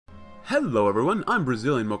Hello everyone, I'm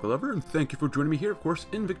Brazilian Mocha Lover, and thank you for joining me here, of course,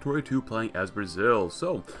 in Victoria 2 playing as Brazil.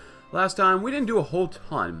 So, last time we didn't do a whole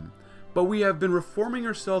ton, but we have been reforming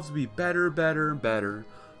ourselves to be better,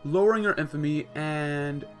 lowering our infamy,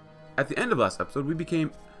 and at the end of last episode we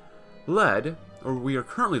became led, or we are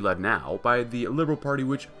currently led now, by the Liberal Party,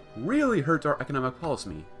 which really hurts our economic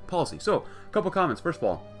policy. So, a couple comments. First of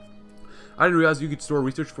all, I didn't realize you could store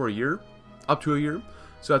research for a year, up to a year.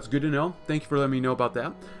 So that's good to know. Thank you for letting me know about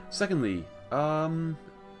that. Secondly,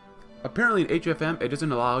 apparently in HFM, it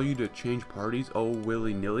doesn't allow you to change parties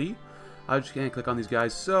willy-nilly. I just can't click on these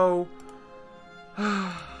guys, so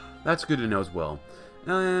that's good to know as well.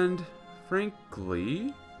 And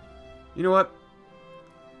frankly, you know what?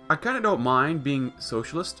 I kind of don't mind being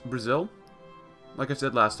socialist Brazil, like I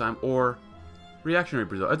said last time, or reactionary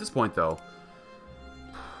Brazil. At this point, though,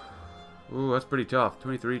 ooh, that's pretty tough.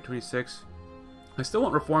 23, 26. I still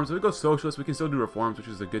want reforms. If we go socialist, we can still do reforms, which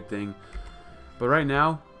is a good thing. But right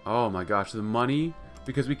now, oh my gosh, the money,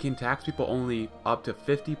 because we can tax people only up to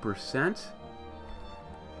 50%.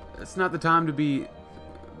 It's not the time to be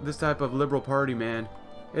this type of liberal party, man.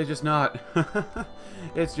 It's just not.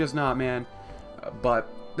 It's just not, man.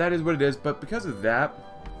 But that is what it is. But because of that,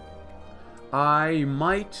 I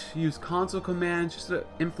might use console commands just to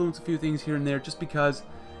influence a few things here and there, just because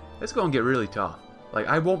it's going to get really tough. Like,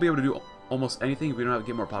 I won't be able to do almost anything if we don't have to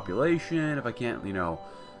get more population, if I can't, you know,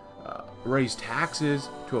 raise taxes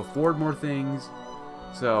to afford more things.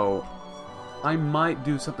 So I might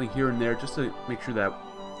do something here and there just to make sure that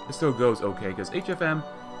it still goes okay, because HFM,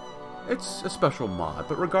 it's a special mod.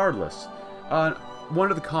 But regardless, one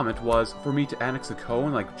of the comments was for me to annex the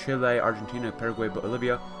cone, like Chile, Argentina, Paraguay,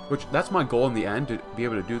 Bolivia, which that's my goal in the end, to be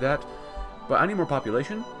able to do that. But I need more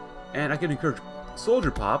population, and I can encourage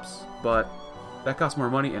soldier pops, but that costs more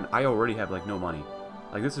money, and I already have, like, no money.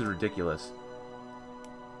 Like, this is ridiculous.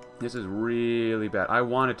 This is really bad. I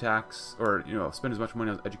want to tax, or, you know, spend as much money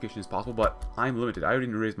on education as possible, but I'm limited. I already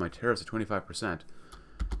raised my tariffs to 25%.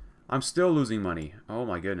 I'm still losing money. Oh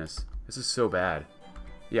my goodness. This is so bad.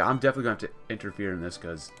 Yeah, I'm definitely going to have to interfere in this,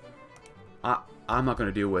 because I'm not going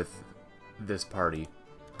to deal with this party.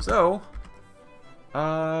 So, you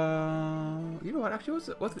know what? Actually,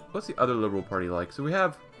 what's the other liberal party like? So we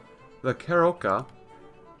have the Carioca.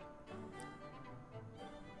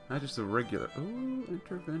 Not just a regular. Ooh,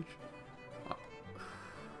 intervention.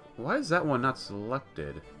 Why is that one not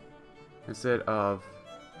selected instead of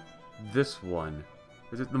this one?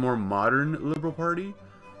 Is it the more modern Liberal Party?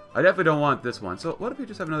 I definitely don't want this one. So what if we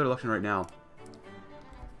just have another election right now?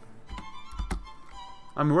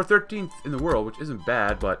 I mean, we're 13th in the world, which isn't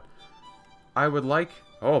bad, but I would like...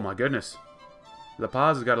 Oh my goodness. La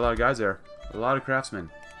Paz has got a lot of guys there. A lot of craftsmen.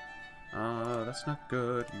 That's not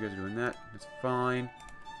good. You guys are doing that. That's fine.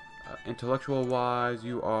 Intellectual-wise,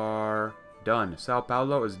 you are done. Sao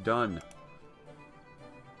Paulo is done.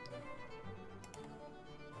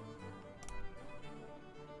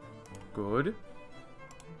 Good.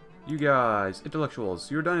 You guys, intellectuals,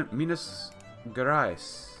 you're done at Minas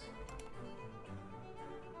Gerais.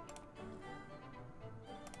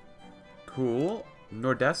 Cool.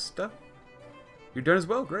 Nordeste. You're done as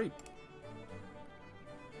well. Great.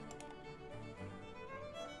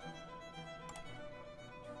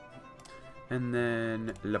 And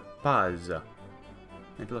then La Paz.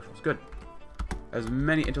 Intellectuals. Good. As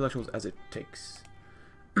many intellectuals as it takes.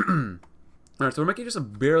 Alright, so we're making just a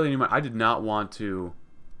barely any money. I did not want to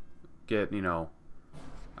get, you know...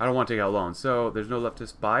 I don't want to take out loans. So, there's no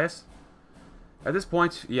leftist bias. At this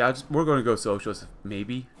point, yeah, we're going to go socialist.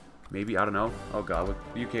 Maybe. Maybe. I don't know. Oh, God.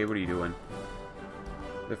 UK, what are you doing?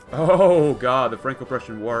 Oh, God. The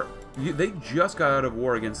Franco-Prussian War. They just got out of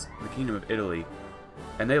war against the Kingdom of Italy.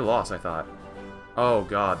 And they lost, I thought. Oh,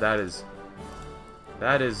 God, that is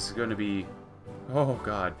going to be... Oh,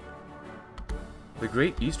 God. The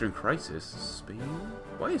Great Eastern Crisis. Spain?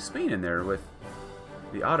 Why is Spain in there with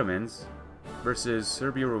the Ottomans versus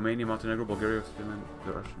Serbia, Romania, Montenegro, Bulgaria, Finland,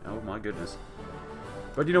 the Russian... Oh, my goodness.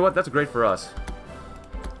 But you know what? That's great for us.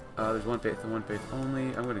 There's one faith and one faith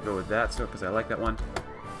only. I'm going to go with that, so because I like that one.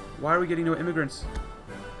 Why are we getting no immigrants?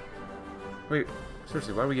 Wait,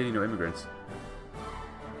 seriously, why are we getting no immigrants?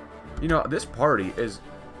 You know, this party is...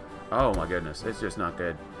 Oh my goodness, it's just not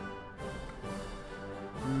good.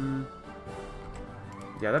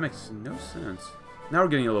 Yeah, that makes no sense. Now we're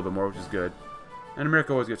getting a little bit more, which is good. And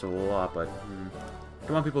America always gets a lot, but...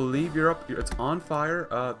 Come on, people, leave Europe. It's on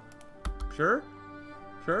fire. Sure?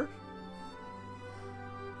 Sure?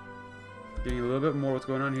 Getting a little bit more what's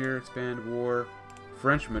going on here. Expand war.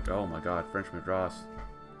 French... Oh my god, French Madras.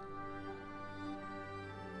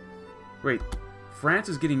 Wait, France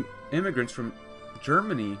is getting immigrants from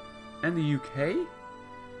Germany And the UK?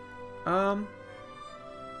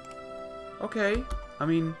 Okay. I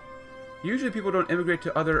mean, usually people don't immigrate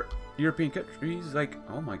to other European countries. Like,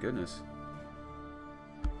 oh my goodness.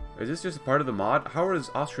 Is this just part of the mod? How is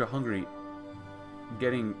Austria-Hungary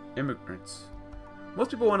getting immigrants?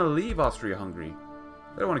 Most people want to leave Austria-Hungary.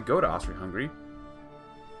 They don't want to go to Austria-Hungary.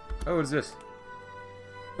 Oh, what is this?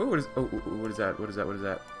 Oh, what is... Oh, what is that? What is that? What is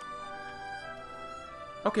that?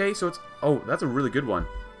 Okay, so it's... Oh, that's a really good one.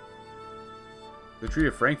 The Treaty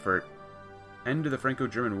of Frankfurt. End of the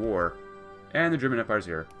Franco-German War. And the German Empire's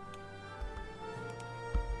here.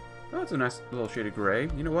 Oh, that's a nice little shade of gray.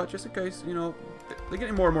 You know what? Just in case, you know, they're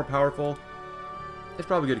getting more and more powerful. It's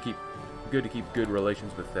probably good to keep good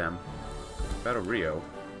relations with them. Battle Rio.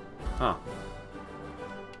 Huh.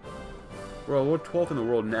 We're 12th in the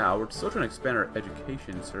world now. We're still trying to expand our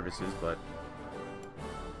education services, but...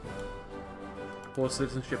 Full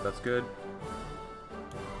citizenship, that's good.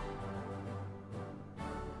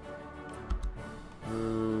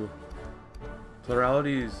 Ooh.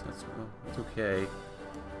 Pluralities, that's okay.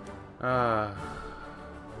 I'm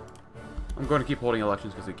going to keep holding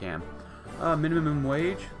elections because we can. Minimum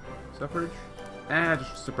wage? Suffrage?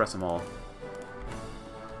 Just suppress them all.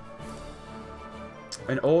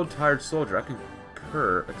 An old, tired soldier. I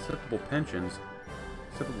concur. Acceptable pensions.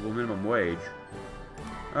 Acceptable minimum wage.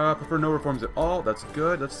 Prefer no reforms at all. That's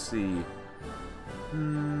good. Let's see.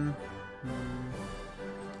 I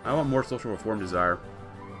want more social reform desire.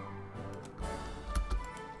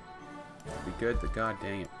 Be good, but god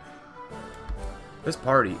dang it. This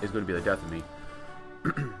party is going to be the death of me.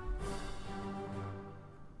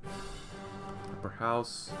 Upper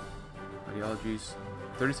house. Ideologies.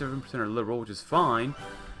 37% are liberal, which is fine.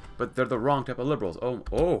 But they're the wrong type of liberals. Oh,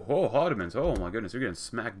 Ottomans. Oh my goodness, you're getting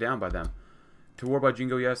smacked down by them. To war by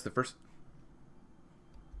Jingo, yes. The first...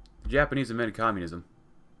 The Japanese invented communism.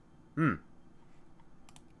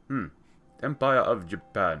 Empire of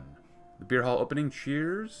Japan. The beer hall opening.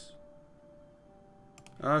 Cheers.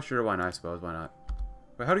 Oh, sure, why not? I suppose, why not?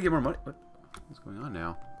 Wait, how do you get more money? What's going on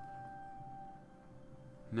now?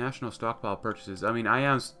 National stockpile purchases. I mean, I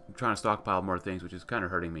am trying to stockpile more things, which is kind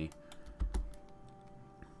of hurting me.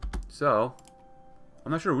 So,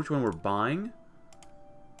 I'm not sure which one we're buying.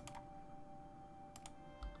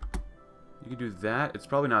 You can do that. It's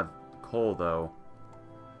probably not coal, though.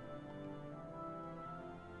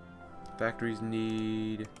 Factories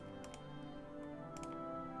need...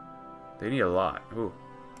 They need a lot. Ooh.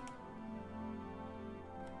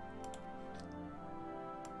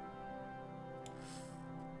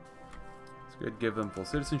 It's good. Give them full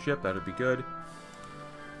citizenship. That would be good.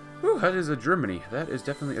 Ooh, that is a Germany. That is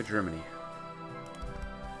definitely a Germany.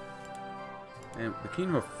 And the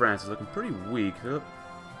Kingdom of France is looking pretty weak.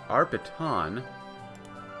 Arpitan. Of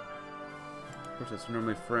course, that's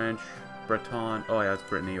normally French. Breton. Oh, yeah, that's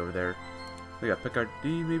Brittany over there. We got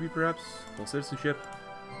Picardy, maybe, perhaps? Full citizenship.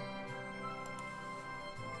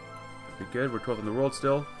 That'd be good. We're 12th in the world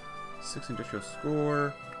still. 6 industrial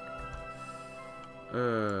score.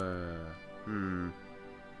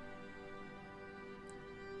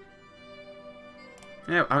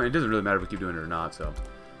 Yeah, I mean, it doesn't really matter if we keep doing it or not, so.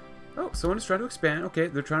 Oh, someone is trying to expand. Okay,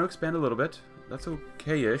 they're trying to expand a little bit. That's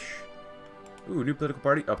okay-ish. Ooh, new political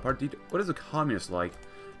party. Party. What is a communist like?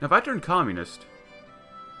 Now, if I turn communist,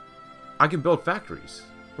 I can build factories.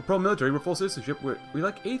 We're pro-military. We're full citizenship. We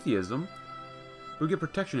like atheism. We get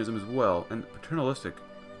protectionism as well, and paternalistic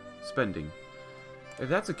spending. If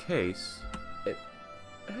that's the case,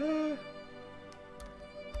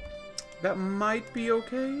 that might be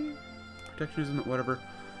okay. Protectionism, whatever.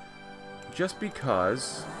 Just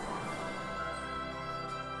because...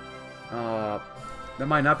 that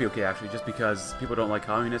might not be okay, actually, just because people don't like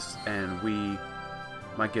communists, and we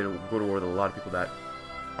might go to war with a lot of people that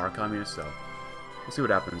are communists, so we'll see what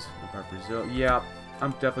happens. Brazil, yeah,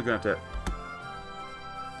 I'm definitely going to have to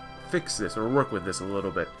fix this, or work with this a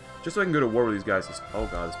little bit, just so I can go to war with these guys. Oh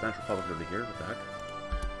god, the Spanish Republic over here, what the heck?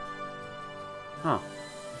 Huh.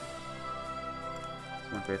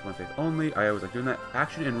 It's one faith only. I always like doing that.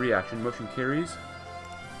 Action and reaction, motion carries.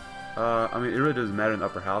 I mean, it really doesn't matter in the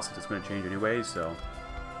upper house, since it's going to change anyway, so...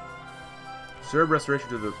 Serb restoration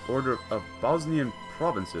to the order of Bosnian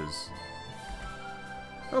provinces.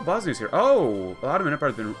 Oh, Bosnia's here. Oh! The Ottoman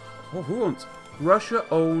Empire's been... Oh, who owns... Russia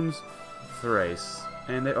owns Thrace.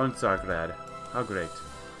 And they own Tsargrad. How great.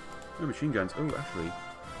 Oh, machine guns. Oh, actually...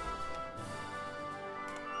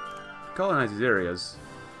 To colonize these areas,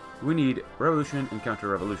 we need revolution and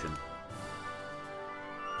counter-revolution.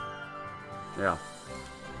 Yeah.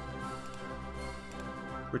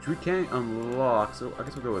 Which we can't unlock, so I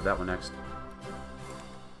guess we'll go with that one next.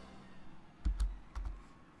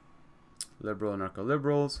 Liberal and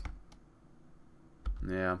narco-liberals.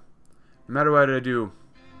 Yeah. No matter what I do,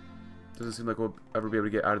 doesn't seem like we'll ever be able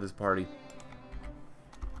to get out of this party.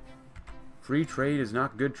 Free trade is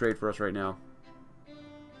not good trade for us right now.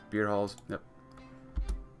 Beer halls. Yep.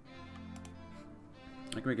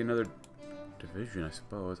 I can make another division, I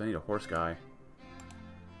suppose. I need a horse guy.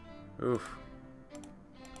 Oof.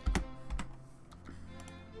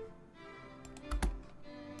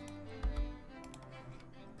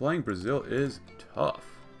 Playing Brazil is tough.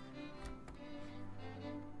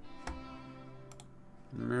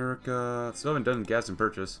 America. Still haven't done gas and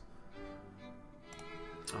purchase.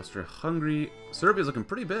 Austria-Hungary. Serbia's looking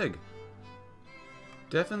pretty big.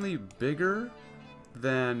 Definitely bigger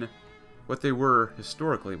than what they were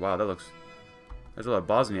historically. Wow, that looks... There's a lot of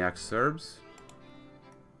Bosniak Serbs.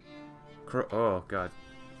 Oh, God.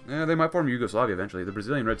 Yeah, they might form Yugoslavia eventually. The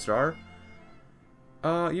Brazilian Red Star.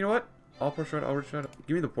 You know what? All Poor Strata, all Red Strata.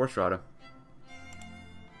 Give me the Poor Strata.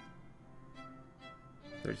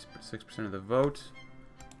 36% of the vote.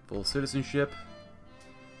 Full citizenship.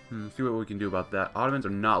 See what we can do about that. Ottomans are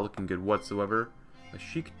not looking good whatsoever. A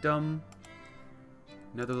sheikdom.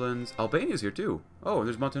 Netherlands. Albania's here too. Oh, and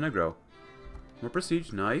there's Montenegro. More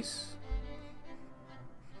prestige. Nice.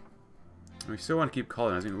 We still want to keep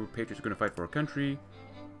colonizing. We're patriots are going to fight for our country.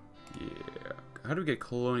 Yeah. How do we get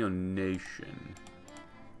colonial nation?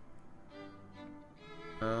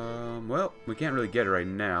 Well, we can't really get it right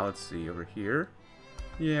now. Let's see, over here.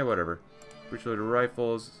 Yeah, whatever. British loaded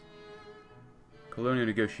rifles. Colonial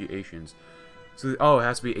negotiations. So, oh, it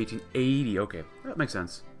has to be 1880. Okay, that makes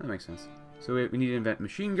sense. That makes sense. So we need to invent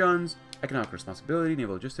machine guns, economic responsibility,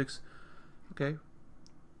 naval logistics. Okay.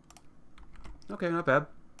 Okay, not bad.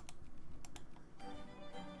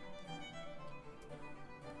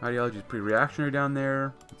 Ideology is pretty reactionary down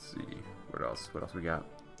there. Let's see. What else? What else we got?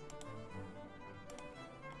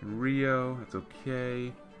 Rio, that's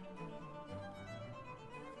okay.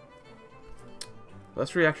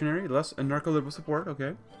 Less reactionary, less anarcho-liberal support,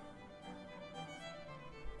 okay.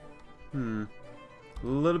 A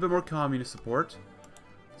little bit more communist support.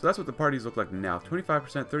 So that's what the parties look like now.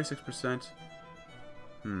 25%, 36%.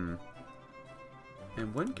 And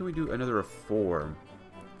when can we do another reform?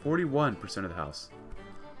 41% of the House.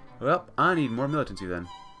 Well, I need more militancy then.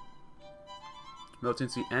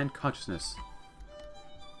 Militancy and consciousness.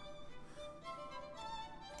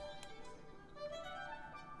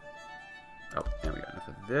 Oh, and we got enough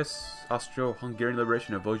of this. Austro-Hungarian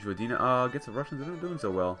liberation of Vojvodina. I guess the Russians aren't doing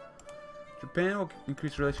so well. Japan will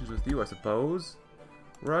increase relations with you, I suppose.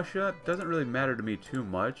 Russia doesn't really matter to me too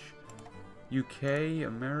much. UK,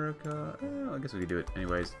 America. I guess we could do it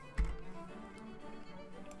anyways.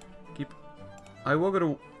 I will go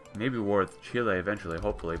to maybe war with Chile eventually,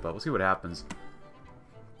 hopefully, but we'll see what happens.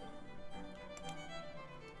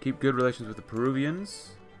 Keep good relations with the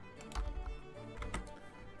Peruvians.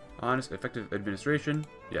 Honest, effective administration.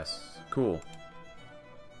 Yes. Cool.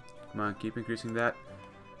 Come on, keep increasing that.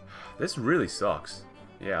 This really sucks.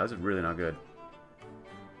 Yeah, this is really not good.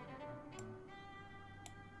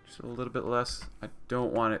 Just a little bit less. I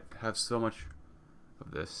don't want it to have so much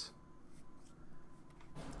of this.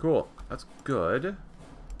 Cool. That's good.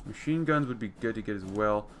 Machine guns would be good to get as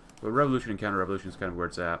well. But revolution and counter-revolution is kind of where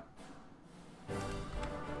it's at.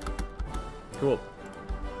 Cool.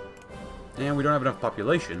 And we don't have enough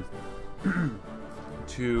population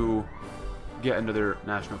to get another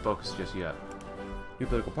national focus just yet. New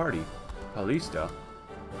political party. Palista.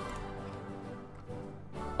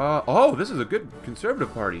 Oh, this is a good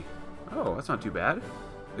conservative party. Oh, that's not too bad.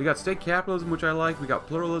 We got state capitalism, which I like. We got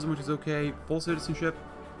pluralism, which is okay. Full citizenship.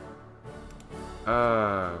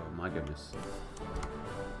 Oh, my goodness.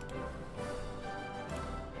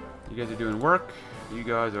 You guys are doing work. You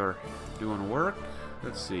guys are doing work.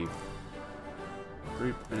 Let's see.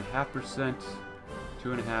 3.5%.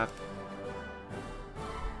 2.5%.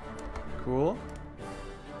 Cool.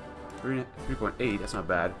 3.8. That's not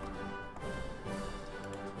bad.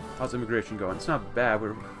 How's immigration going? It's not bad.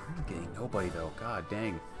 We're getting nobody though. God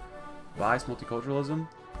dang. Bias multiculturalism.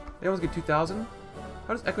 They almost get 2,000.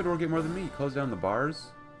 How does Ecuador get more than me? Close down the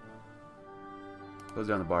bars. Close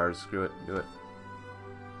down the bars. Screw it. Do it.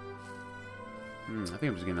 I think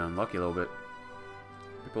I'm just getting unlucky a little bit.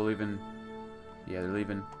 People leaving. Yeah, they're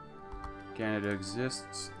leaving. Canada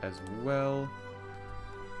exists as well.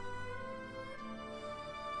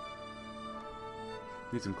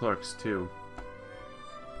 Need some clerks too.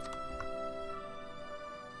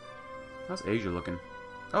 How's Asia looking?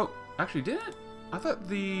 Oh, actually did it? I thought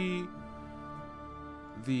the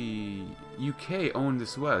UK owned the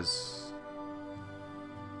Suez.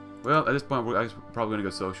 Well, at this point, we're probably going to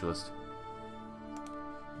go socialist.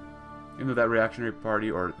 Even though that reactionary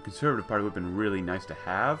party or the conservative party would have been really nice to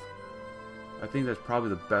have, I think that's probably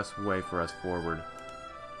the best way for us forward.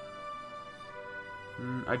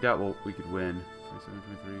 I doubt we could win. 27,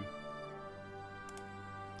 23.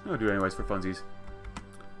 I'll do it anyways for funsies.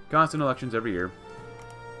 Constant elections every year.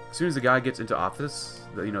 As soon as the guy gets into office,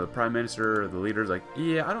 the prime minister or the leader's like,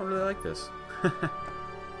 yeah, I don't really like this. Alright,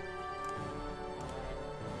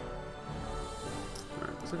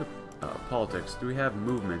 let's look at politics. Do we have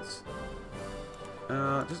movements?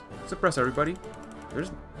 Just suppress everybody.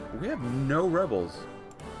 We have no rebels.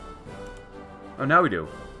 Oh, now we do.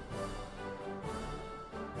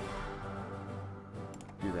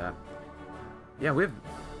 Do that. Yeah, we have...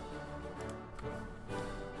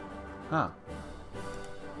 Huh.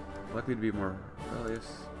 Likely to be more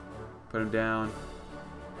rebellious. Put him down.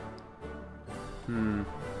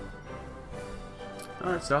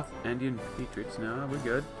 Alright, South Andean Patriots now. We're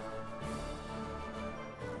good.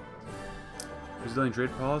 Brazilian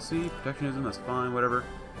trade policy, protectionism, that's fine, whatever.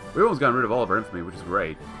 We've almost gotten rid of all of our infamy, which is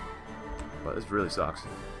great. But this really sucks.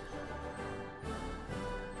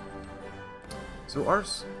 So our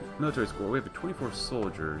military score, we have 24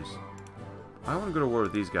 soldiers. I want to go to war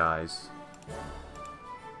with these guys.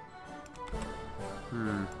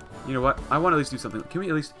 You know what? I want to at least do something. Can we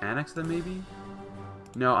at least annex them, maybe?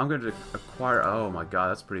 No, I'm going to acquire... Oh my god,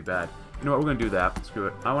 that's pretty bad. You know what? We're going to do that. Screw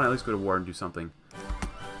it. I want to at least go to war and do something.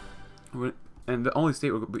 And the only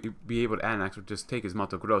state we'll be able to annex would just take is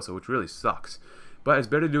Mato Grosso, which really sucks. But it's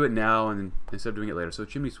better to do it now and instead of doing it later. So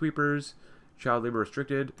chimney sweepers, child labor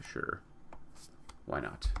restricted, sure. Why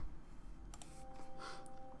not?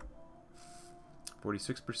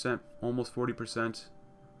 46%, almost 40%.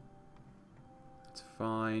 That's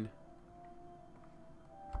fine.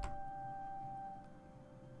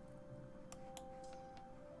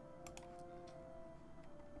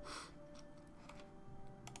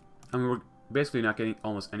 I mean, we're basically not getting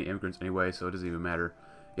almost any immigrants anyway, so it doesn't even matter.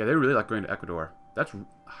 Yeah, they really like going to Ecuador. That's...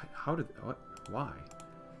 How did... What? Why?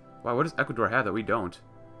 Why? What does Ecuador have that we don't?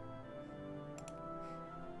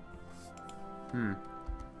 Do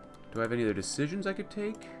I have any other decisions I could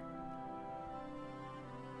take?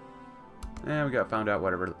 Eh, we got found out,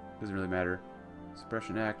 whatever. Doesn't really matter.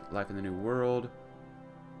 Suppression Act, Life in the New World.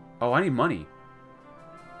 Oh, I need money.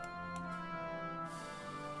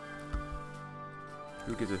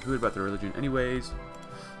 Who gives a hoot about their religion anyways?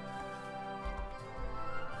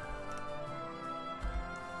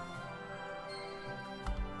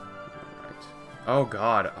 Alright. Oh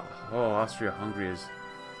god. Oh, Austria-Hungary is...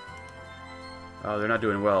 Oh, they're not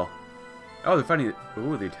doing well. Oh, they're fighting...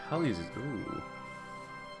 Ooh, the Italians is... Ooh.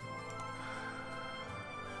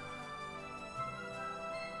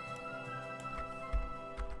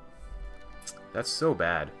 That's so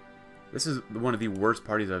bad. This is one of the worst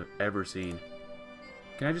parties I've ever seen.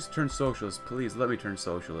 Can I just turn socialist? Please, let me turn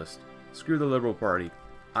socialist. Screw the Liberal Party.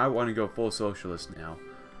 I want to go full socialist now.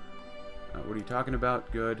 What are you talking about?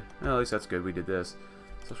 Good. Well, at least that's good. We did this.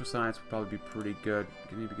 Social science would probably be pretty good.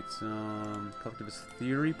 Can maybe get some collectivist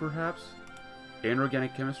theory, perhaps?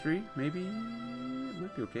 Inorganic chemistry, maybe? It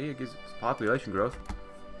might be okay. It gives population growth.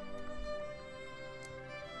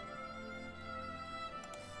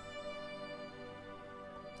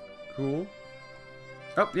 Cool.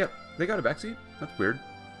 Oh, yep. They got a backseat. That's weird.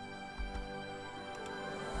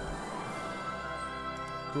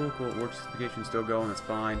 Cool, cool. War justification still going. That's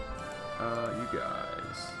fine. You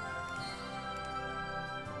guys.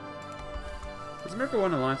 Does America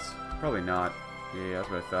want an alliance? Probably not. Yeah, that's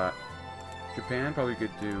what I thought. Japan, probably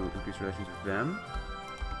good to increase relations with them.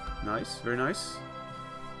 Nice. Very nice.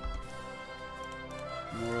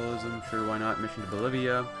 Moralism, sure, why not? Mission to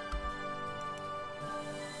Bolivia.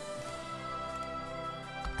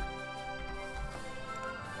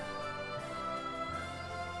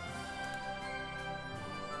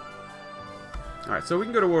 Alright, so we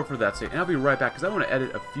can go to war for that state, and I'll be right back, because I want to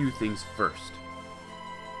edit a few things first.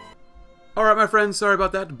 Alright, my friends, sorry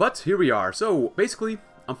about that, but here we are. So, basically,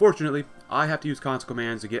 unfortunately, I have to use console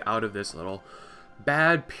commands to get out of this little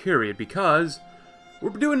bad period, because we're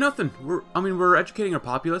doing nothing. We're educating our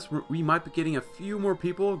populace. We might be getting a few more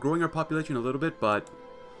people, growing our population a little bit, but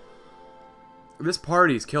this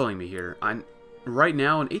party is killing me here. Right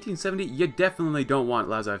now, in 1870, you definitely don't want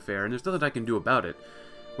laissez-faire, and there's nothing I can do about it.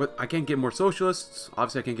 I can't get more socialists,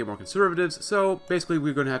 obviously I can't get more conservatives, so basically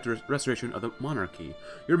we're going to have to restoration of the monarchy.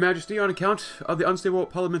 Your Majesty, on account of the unstable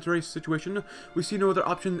parliamentary situation, we see no other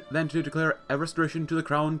option than to declare a restoration to the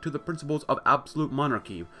crown to the principles of absolute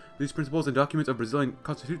monarchy. These principles and documents of Brazilian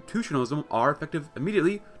constitutionalism are effective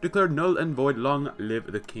immediately, declared null and void. Long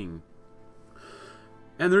live the king.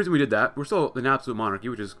 And the reason we did that, we're still an absolute monarchy,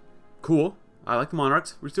 which is cool. I like the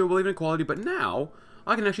monarchs. We still believe in equality, but now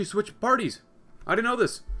I can actually switch parties. I didn't know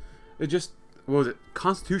this. It just, what was it,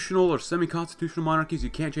 constitutional or semi-constitutional monarchies, you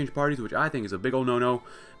can't change parties, which I think is a big old no-no.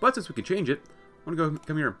 But since we can change it, I'm going to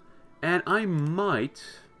come here. And I might,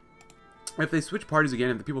 if they switch parties again,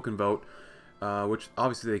 if the people can vote, which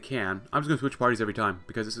obviously they can, I'm just going to switch parties every time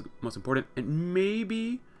because this is most important. And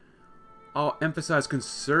maybe I'll emphasize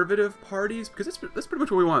conservative parties because that's pretty much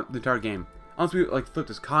what we want the entire game. Unless we like flip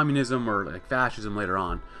this communism or like fascism later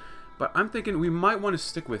on. But I'm thinking we might want to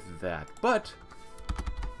stick with that. But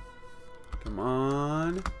come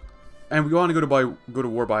on. And we want to go to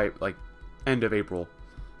war by like end of April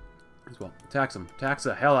as well. Tax them. Tax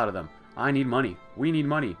the hell out of them. I need money. We need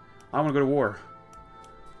money. I want to go to war.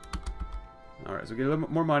 Alright, so get a little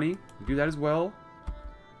bit more money. Do that as well.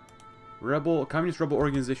 Communist rebel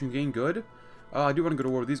organization gain good. I do want to go to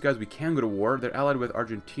war with these guys. We can go to war. They're allied with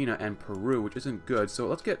Argentina and Peru, which isn't good. So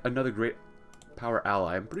let's get another great power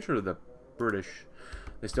ally. I'm pretty sure the British.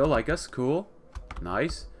 They still like us. Cool.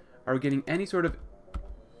 Nice. Are we getting any sort of...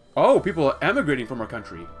 Oh, people are emigrating from our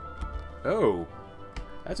country. Oh.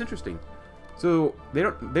 That's interesting. So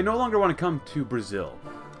they no longer want to come to Brazil.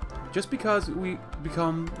 Just because we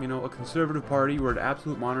become, you know, a conservative party, we're an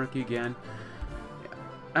absolute monarchy again.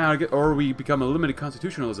 Or we become a limited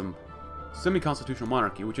constitutionalism, semi-constitutional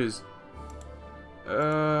monarchy, which is...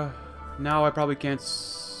 now I probably can't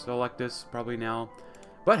select this, probably now.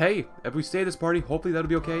 But hey, if we stay this party, hopefully that'll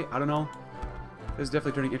be okay. I don't know. This is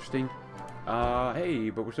definitely turning interesting.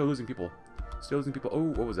 Hey, but we're still losing people. Still losing people. Oh,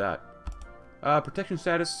 what was that? Protection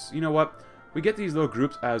status, you know what? We get these little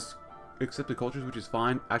groups as accepted cultures, which is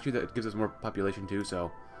fine. Actually, that gives us more population too,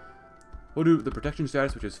 so... We'll do the protection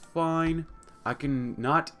status, which is fine. I can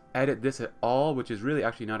not edit this at all, which is really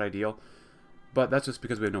actually not ideal. But that's just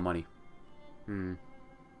because we have no money.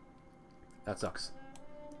 That sucks.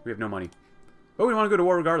 We have no money. But we want to go to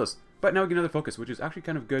war regardless. But now we get another focus, which is actually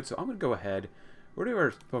kind of good. So I'm going to go ahead. Where do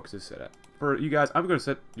our focus is set at? For you guys, I'm going to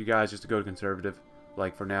set you guys just to go to conservative.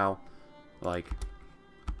 Like, for now. Like,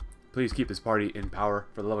 please keep this party in power.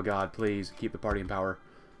 For the love of God, please keep the party in power.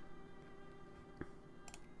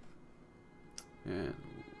 And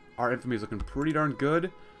our infamy is looking pretty darn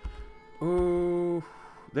good. Oh,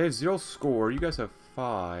 they have 0 score. You guys have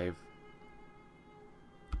 5.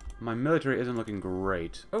 My military isn't looking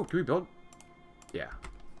great. Oh, can we build? Yeah.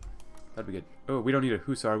 That'd be good. Oh, we don't need a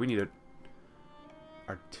hussar. We need a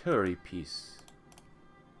artillery piece.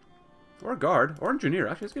 Or a guard. Or engineer.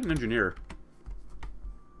 Actually, let's get an engineer.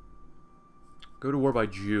 Go to war by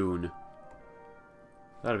June.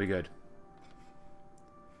 That'll be good.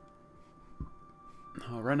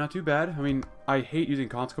 Alright, not too bad. I mean, I hate using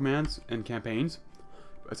cons commands in campaigns,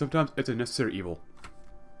 but sometimes it's a necessary evil.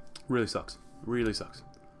 Really sucks. Really sucks.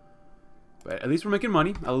 But at least we're making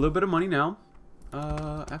money. A little bit of money now.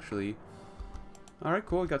 Actually. Alright,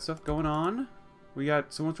 cool. We got stuff going on. We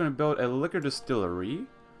got someone trying to build a liquor distillery.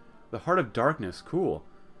 The Heart of Darkness. Cool.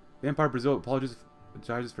 The Empire of Brazil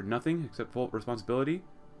apologizes for nothing except full responsibility.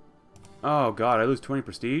 Oh god, I lose 20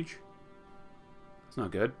 prestige? That's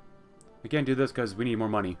not good. I can't do this because we need more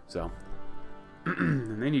money, so.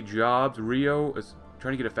 And they need jobs. Rio is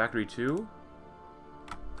trying to get a factory too.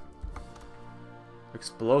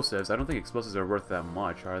 Explosives. I don't think explosives are worth that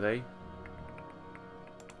much, are they?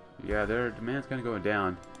 Yeah, their demand's kind of going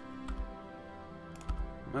down.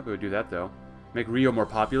 Might be able to do that though. Make Rio more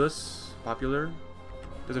popular.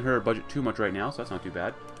 Doesn't hurt our budget too much right now, so that's not too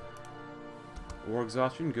bad. War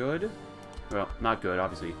exhaustion, good. Well, not good,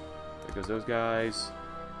 obviously. There goes those guys.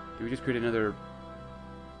 Did we just create another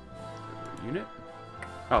unit?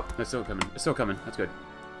 Oh, that's still coming. It's still coming. That's good.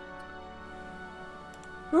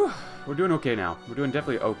 Whew. We're doing okay now. We're doing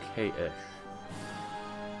definitely okay-ish.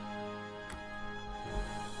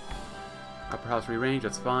 Upper house rearrange,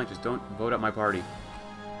 that's fine. Just don't vote out my party.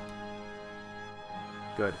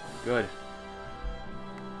 Good. Good.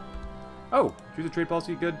 Oh, choose a trade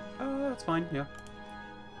policy. Good. That's fine. Yeah.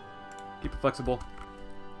 Keep it flexible.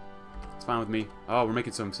 It's fine with me. Oh, we're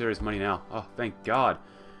making some serious money now. Oh, thank God.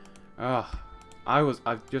 I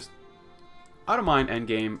just... I don't mind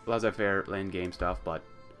endgame, laissez-faire, end game stuff, but...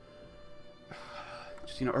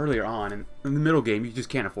 Just, you know, earlier on, in the middle game, you just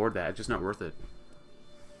can't afford that. It's just not worth it.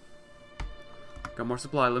 Got more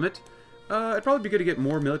supply limit. It'd probably be good to get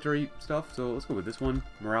more military stuff, so let's go with this one.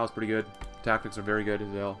 Morale's pretty good. Tactics are very good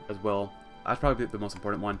as well. That's probably the most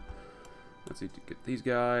important one. Let's see, get these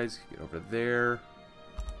guys, get over there.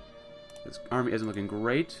 This army isn't looking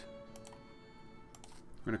great.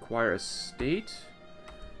 We're going to acquire a state.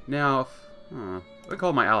 Now, I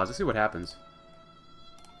call my allies. Let's see what happens.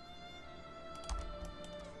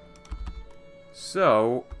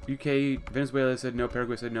 So, UK, Venezuela said no,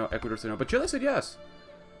 Paraguay said no, Ecuador said no, but Chile said yes.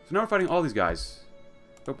 So now we're fighting all these guys.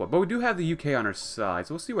 But we do have the UK on our side,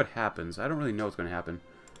 so we'll see what happens. I don't really know what's going to happen.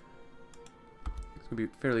 It's going to be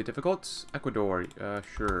fairly difficult. Ecuador,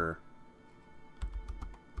 sure.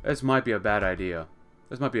 This might be a bad idea.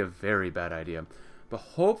 This might be a very bad idea. But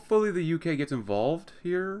hopefully the UK gets involved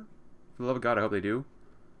here. For the love of God, I hope they do.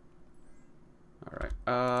 Alright,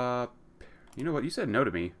 you know what? You said no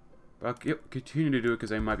to me. But I'll continue to do it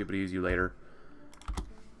because I might be able to use you later.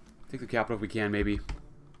 Take the capital if we can, maybe.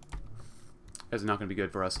 That's not going to be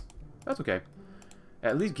good for us. That's okay.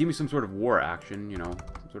 At least give me some sort of war action, you know.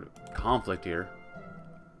 Some sort of conflict here.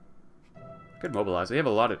 Could mobilize. They have a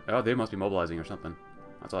lot of... Oh, they must be mobilizing or something.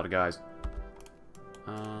 That's a lot of guys.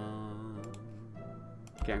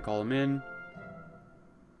 Can't call them in.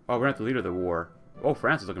 Oh, we're not the leader of the war. Oh,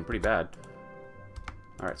 France is looking pretty bad.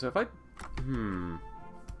 Alright, so if I...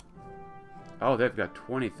 Oh, they've got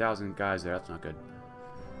 20,000 guys there. That's not good.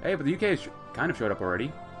 Hey, but the UK has kind of showed up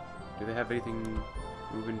already. Do they have anything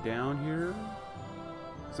moving down here?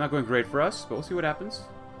 It's not going great for us, but we'll see what happens.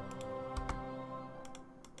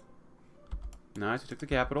 Nice, we took the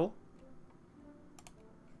capital.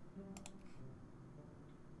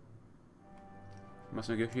 Must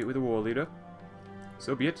negotiate with the war leader.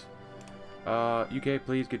 So be it. UK,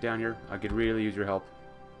 please get down here. I could really use your help.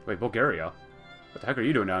 Wait, Bulgaria? What the heck are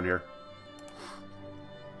you doing down here?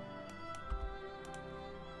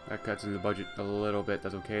 That cuts into the budget a little bit.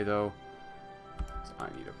 That's okay, though. So I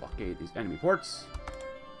need to blockade these enemy ports.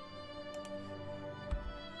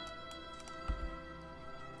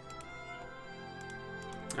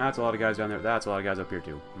 That's a lot of guys down there. That's a lot of guys up here,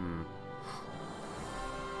 too.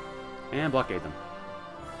 And blockade them.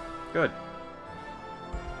 Good.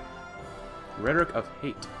 Rhetoric of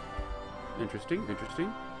hate. Interesting,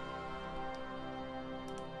 interesting.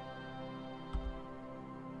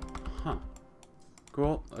 Huh.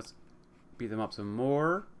 Cool. Let's beat them up some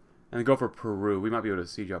more. And then go for Peru. We might be able to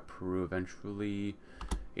siege up Peru eventually.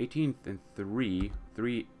 18th and 3.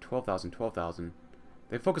 12,000, 12,000.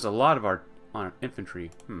 They focus a lot of on our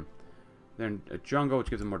infantry. Then a jungle, which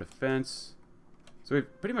gives them more defense. So we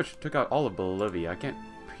pretty much took out all of Bolivia. I can't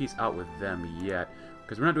peace out with them yet.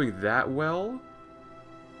 Because we're not doing that well.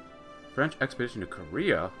 French expedition to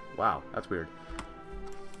Korea? Wow, that's weird.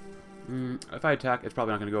 If I attack, it's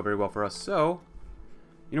probably not going to go very well for us. So,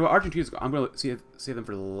 you know what? Argentina's... I'm going to save them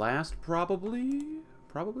for last, probably.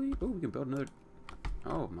 Probably? Oh, we can build another...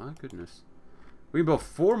 Oh, my goodness. We can build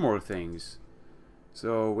 4 more things.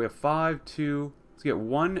 So, we have 5, 2... Let's get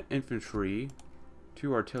 1 infantry,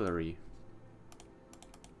 2 artillery.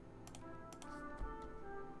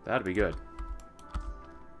 That'd be good.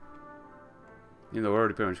 Even though we're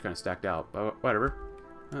already pretty much kind of stacked out. But whatever.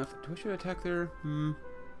 Do I should attack there?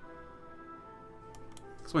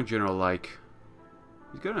 What's my general like?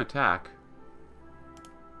 He's good on attack.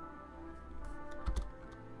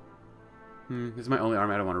 This is my only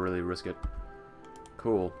army. I don't want to really risk it.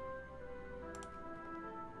 Cool.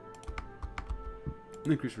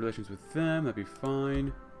 Increase relations with them. That'd be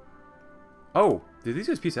fine. Oh! Did these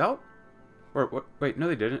guys peace out? Or what? Wait, no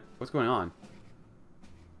they didn't. What's going on?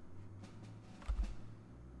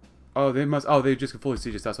 Oh, they must... Oh, they just fully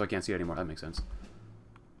siege us out, so I can't see it anymore. That makes sense.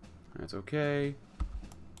 That's okay.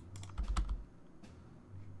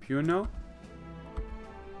 Puno?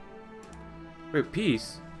 Wait,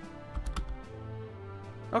 peace?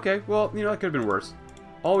 Okay, well, you know, that could have been worse.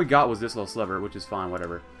 All we got was this little sliver, which is fine,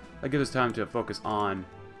 whatever. That gives us time to focus on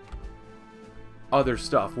other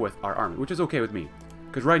stuff with our army, which is okay with me.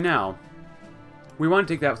 Because right now, we want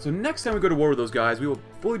to take that. So next time we go to war with those guys, we will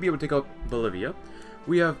fully be able to take out Bolivia.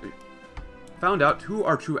 We have found out who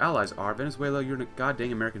our true allies are. Venezuela, you're in a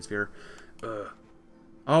goddamn American sphere.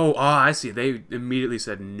 Oh, I see. They immediately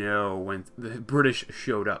said no when the British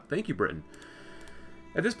showed up. Thank you, Britain.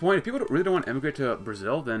 At this point, if people really don't want to emigrate to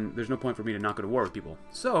Brazil, then there's no point for me to not go to war with people.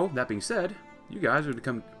 So, that being said, you guys are going to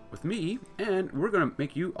come with me, and we're going to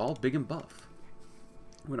make you all big and buff.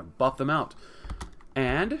 We're going to buff them out.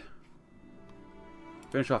 And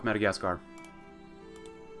finish off Madagascar.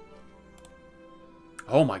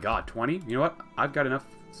 Oh my god, 20? You know what? I've got enough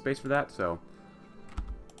space for that, so...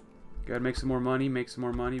 Gotta make some more money, make some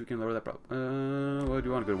more money. We can lower that problem. Well, I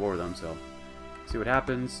do want to go to war with them, so... See what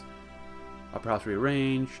happens. Upper house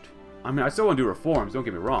rearranged. I mean, I still want to do reforms, don't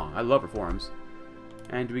get me wrong. I love reforms.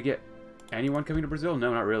 And do we get anyone coming to Brazil?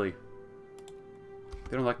 No, not really.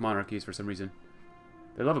 They don't like monarchies for some reason.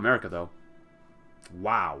 They love America, though.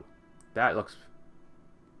 Wow. That looks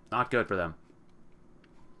not good for them.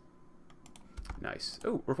 Nice.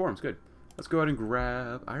 Oh, reforms, good. Let's go ahead and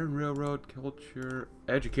grab Iron Railroad, Culture,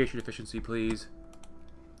 Education Efficiency, please.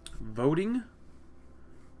 Voting.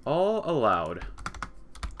 All allowed.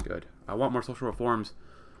 Good. I want more social reforms.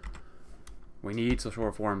 We need social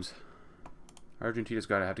reforms. Argentina's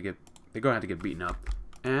they're gonna have to get beaten up.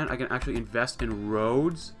 And I can actually invest in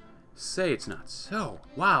roads. Say it's not so.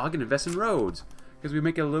 Wow, I can invest in roads. Because we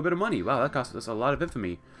make a little bit of money. Wow, that cost us a lot of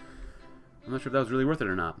infamy. I'm not sure if that was really worth it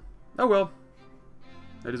or not. Oh well.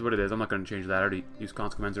 That is what it is. I'm not going to change that. I already used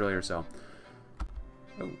consequence earlier, so.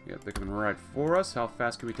 Oh, yeah, they're coming right for us. How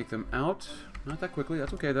fast can we take them out? Not that quickly.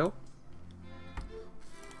 That's okay, though.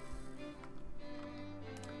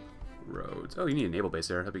 Roads. Oh, you need a naval base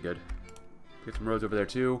there. That'd be good. Get some roads over there,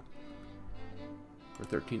 too. We're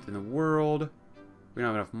 13th in the world. We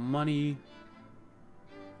don't have enough money.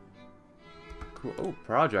 Cool. Oh,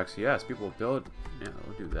 projects. Yes, people will build. Yeah,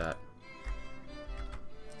 we'll do that.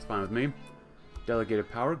 It's fine with me. Delegated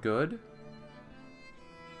power, good.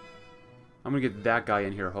 I'm gonna get that guy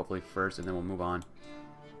in here hopefully first, and then we'll move on.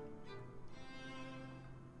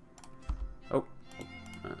 Oh,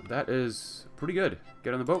 that is pretty good.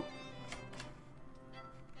 Get on the boat.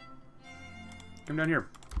 Come down here.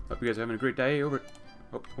 Hope you guys are having a great day over.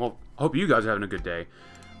 Oh, well, hope you guys are having a good day.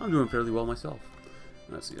 I'm doing fairly well myself.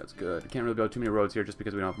 Let's see, that's good. Can't really build too many roads here just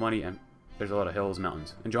because we don't have money, and there's a lot of hills,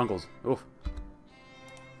 mountains, and jungles. Oof.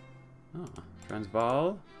 Oh.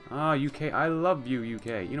 Transvaal. Ah, UK. I love you,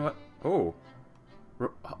 UK. You know what? Oh.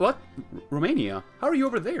 What? Romania? How are you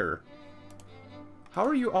over there? How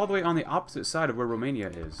are you all the way on the opposite side of where Romania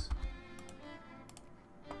is?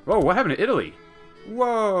 Whoa, what happened to Italy?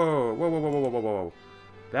 Whoa. Whoa, whoa, whoa, whoa, whoa, whoa.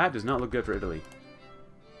 That does not look good for Italy.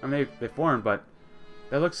 I mean, they formed, but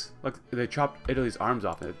that looks like they chopped Italy's arms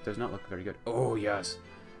off. It does not look very good. Oh, yes.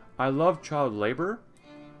 I love child labor,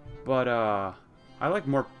 but, I like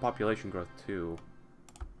more population growth, too.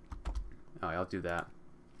 Oh, I'll do that.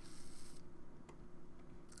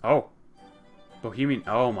 Oh! Bohemian.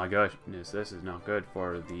 Oh my goodness, this is not good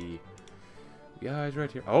for the guys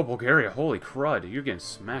right here. Oh, Bulgaria. Holy crud. You're getting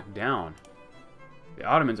smacked down. The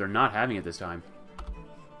Ottomans are not having it this time.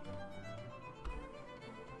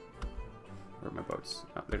 Where are my boats?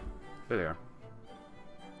 Oh, there they are.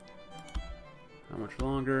 How much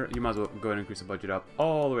longer? You might as well go ahead and increase the budget up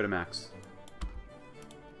all the way to max.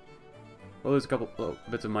 We'll lose a couple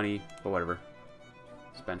bits of money, but whatever.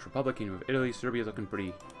 Spanish Republic, Kingdom of Italy, Serbia's looking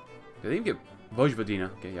pretty. Did they even get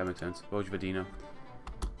Vojvodina? Okay, yeah, makes sense. Vojvodina.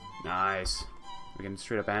 Nice. We can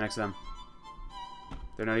straight up annex them.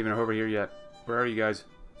 They're not even over here yet. Where are you guys?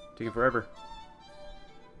 Taking forever.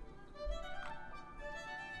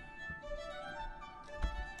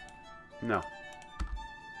 No.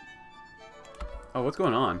 Oh, what's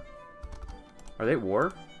going on? Are they at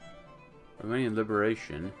war? Romanian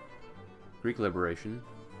liberation. Greek liberation.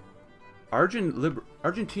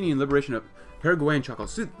 Argentinian liberation of Paraguay and Chaco.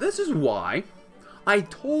 See, this is why I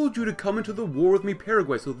told you to come into the war with me,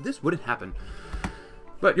 Paraguay, so this wouldn't happen.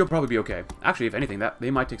 But you'll probably be okay. Actually, if anything, that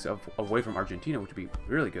they might take stuff away from Argentina, which would be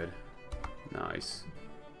really good. Nice.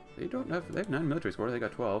 They have 9 military score. They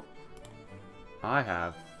got 12. I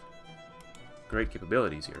have great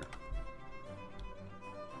capabilities here.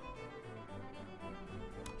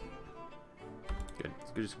 Good.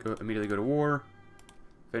 Let's just immediately go to war.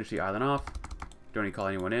 Finish the island off. Don't need to call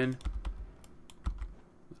anyone in.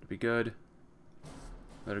 That'll be good.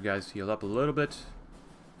 Let our guys heal up a little bit.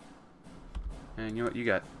 And you know what? You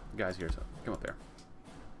got guys here, so come up there.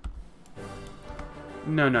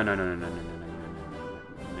 No, no, no, no, no, no, no, no, no,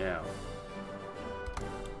 no, no.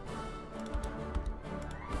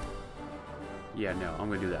 Yeah, no, I'm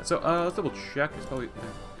gonna do that. So, let's double check. It's probably...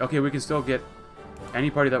 Okay, we can still get any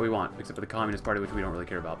party that we want, except for the Communist Party, which we don't really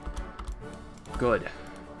care about. Good.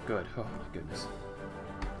 Good. Oh, my goodness.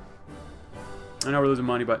 I know we're losing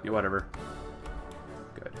money, but whatever.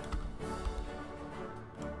 Good.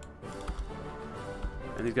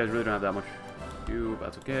 And these guys really don't have that much to do, but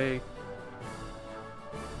that's okay.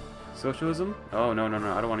 Socialism? Oh, no, no,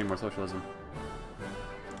 no. I don't want any more socialism.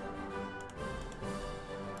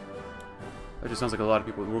 That just sounds like a lot of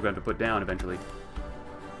people we're going to put down eventually.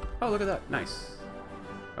 Oh, look at that. Nice.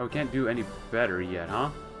 Oh, we can't do any better yet, huh?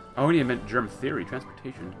 Oh, we need to invent germ theory,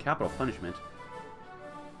 transportation, capital punishment,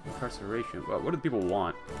 incarceration. Well, what do people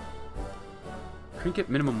want? Trinket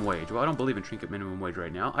minimum wage. Well, I don't believe in trinket minimum wage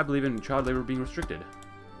right now. I believe in child labor being restricted.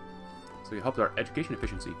 So it helps our education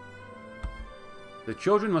efficiency. The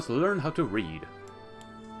children must learn how to read,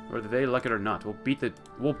 whether they like it or not. We'll beat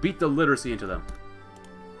the literacy into them.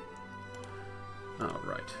 All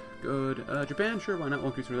right, good. Japan, sure, why not? We'll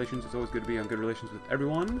increase relations. It's always good to be on good relations with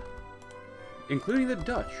everyone, including the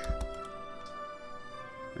Dutch.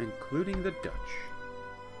 Including the Dutch.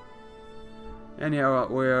 And yeah,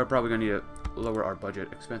 we're probably gonna need to lower our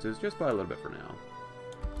budget expenses just by a little bit for now.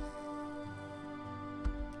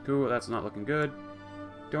 Cool, that's not looking good.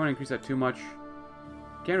 Don't want to increase that too much.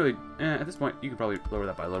 Can't really... at this point, you could probably lower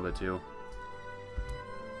that by a little bit too.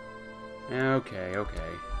 Okay, okay.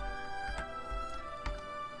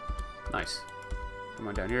 Nice. Come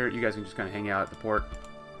on down here. You guys can just kind of hang out at the port.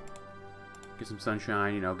 Get some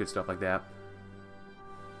sunshine, you know, good stuff like that.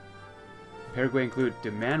 Paraguay include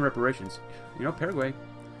demand reparations. You know, Paraguay.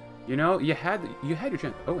 You know, you had your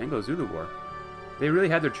chance. Oh, Anglo-Zulu War. They really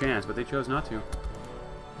had their chance, but they chose not to.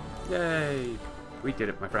 Yay! We did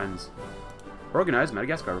it, my friends. Organize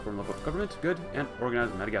Madagascar. Reform local government. Good. And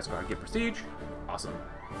organize Madagascar. Get prestige. Awesome.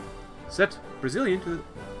 Set Brazilian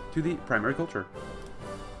to the primary culture.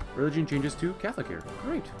 Religion changes to Catholic here.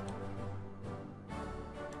 Great.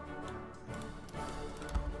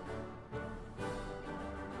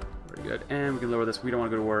 Very good. And we can lower this. We don't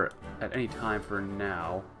want to go to war at any time for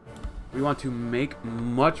now. We want to make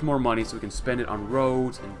much more money so we can spend it on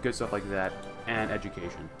roads and good stuff like that. And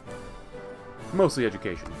education. Mostly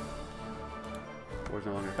education. War's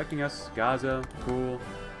no longer affecting us. Gaza. Cool.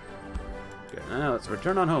 Good. Now let's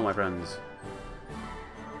return on home, my friends.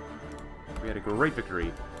 We had a great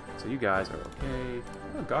victory. So you guys are okay.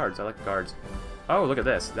 Oh, guards. I like the guards. Oh, look at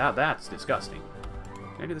this. That's disgusting.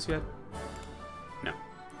 Can I do this yet? No.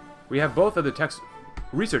 We have both of the text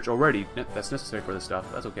research already that's necessary for this stuff.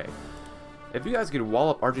 That's okay. If you guys could wall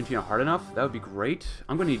up Argentina hard enough, that would be great.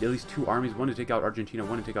 I'm going to need at least 2 armies. One to take out Argentina,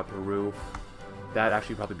 one to take out Peru. That'd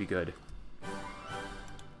actually probably be good.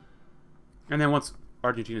 And then once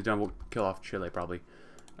Argentina's done, we'll kill off Chile, probably.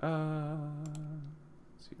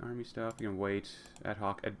 Let's see, army stuff. We can wait. Ad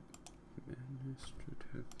hoc.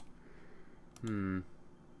 Administrative.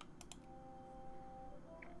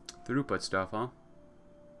 Throughput stuff, huh?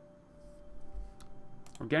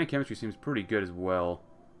 Organic chemistry seems pretty good as well.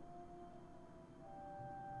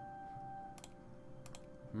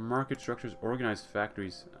 Market structures, organized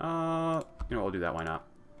factories. You know, we'll do that. Why not?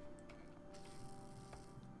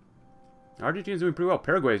 Argentina's doing pretty well.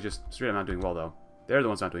 Paraguay is just straight up not doing well, though. They're the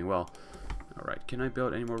ones not doing well. Alright, can I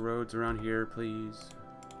build any more roads around here, please?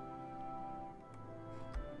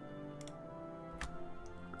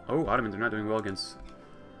 Oh, Ottomans are not doing well against...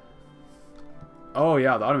 Oh,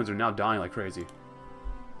 yeah, the Ottomans are now dying like crazy.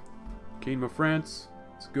 Kingdom of France.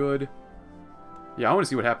 It's good. Yeah, I want to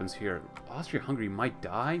see what happens here. Austria-Hungary might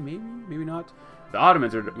die, maybe? Maybe not. The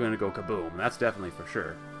Ottomans are going to go kaboom. That's definitely for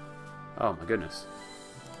sure. Oh, my goodness.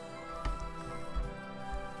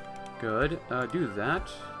 Good. Do that.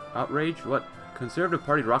 Outrage. What? Conservative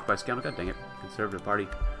Party rocked by scandal. God dang it. Conservative Party.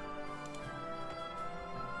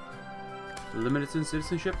 Limited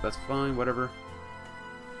citizenship. That's fine. Whatever.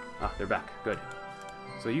 Ah, they're back. Good.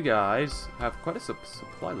 So you guys have quite a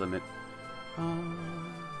supply limit.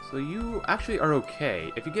 So you actually are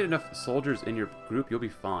okay. If you get enough soldiers in your group, you'll be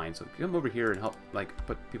fine. So come over here and help, like,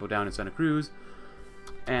 put people down in Santa Cruz.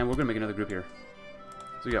 And we're going to make another group here.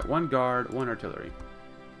 So we got 1 guard, 1 artillery.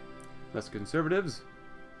 Less conservatives.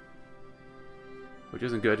 Which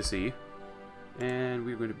isn't good to see. And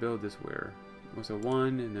we're going to build this where? So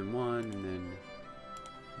 1, and then 1, and then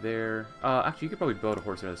there. Actually, you could probably build a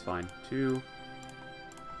horse there. That's fine. 2.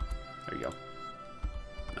 There you go.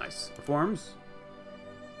 Nice. Reforms.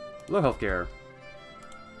 Low healthcare.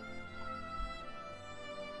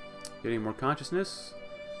 Getting more consciousness.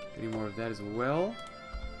 Getting more of that as well.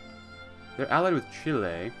 They're allied with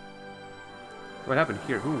Chile. What happened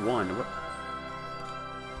here? Who won? What?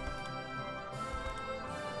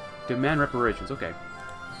 Demand reparations. Okay.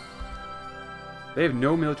 They have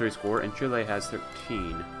no military score, and Chile has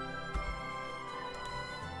 13.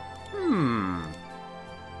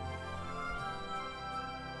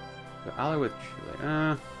 The ally with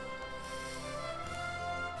Chile.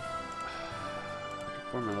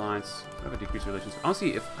 Form an alliance. I have a decreased relations.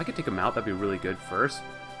 Honestly, if I could take them out, that'd be really good first.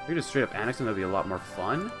 If you just straight up annex them, that'd be a lot more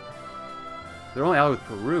fun. They're only allied with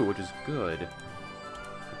Peru, which is good.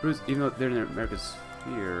 Peru's, even though they're in America's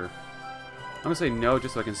sphere. I'm gonna say no,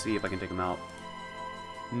 just so I can see if I can take them out.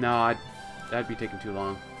 No, that'd be taking too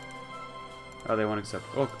long. Oh, they won't accept.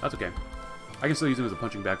 Oh, that's okay. I can still use them as a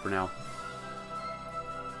punching bag for now.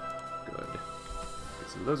 Good. Get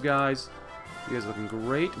some of those guys. You guys are looking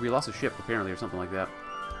great. We lost a ship, apparently, or something like that.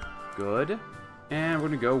 Good. And we're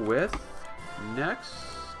gonna go with next.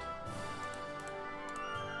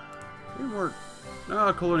 Any more?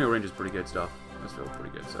 Colonial range is pretty good stuff. That's still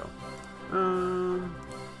pretty good. So,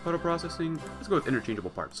 photo processing. Let's go with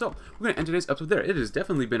interchangeable parts. So we're gonna end today's episode there. It has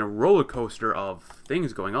definitely been a roller coaster of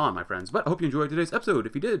things going on, my friends. But I hope you enjoyed today's episode.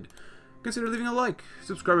 If you did, consider leaving a like,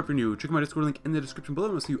 subscribe if you're new, check my Discord link in the description below,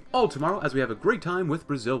 and I'll see you all tomorrow as we have a great time with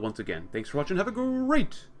Brazil once again. Thanks for watching, have a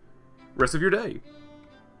great rest of your day.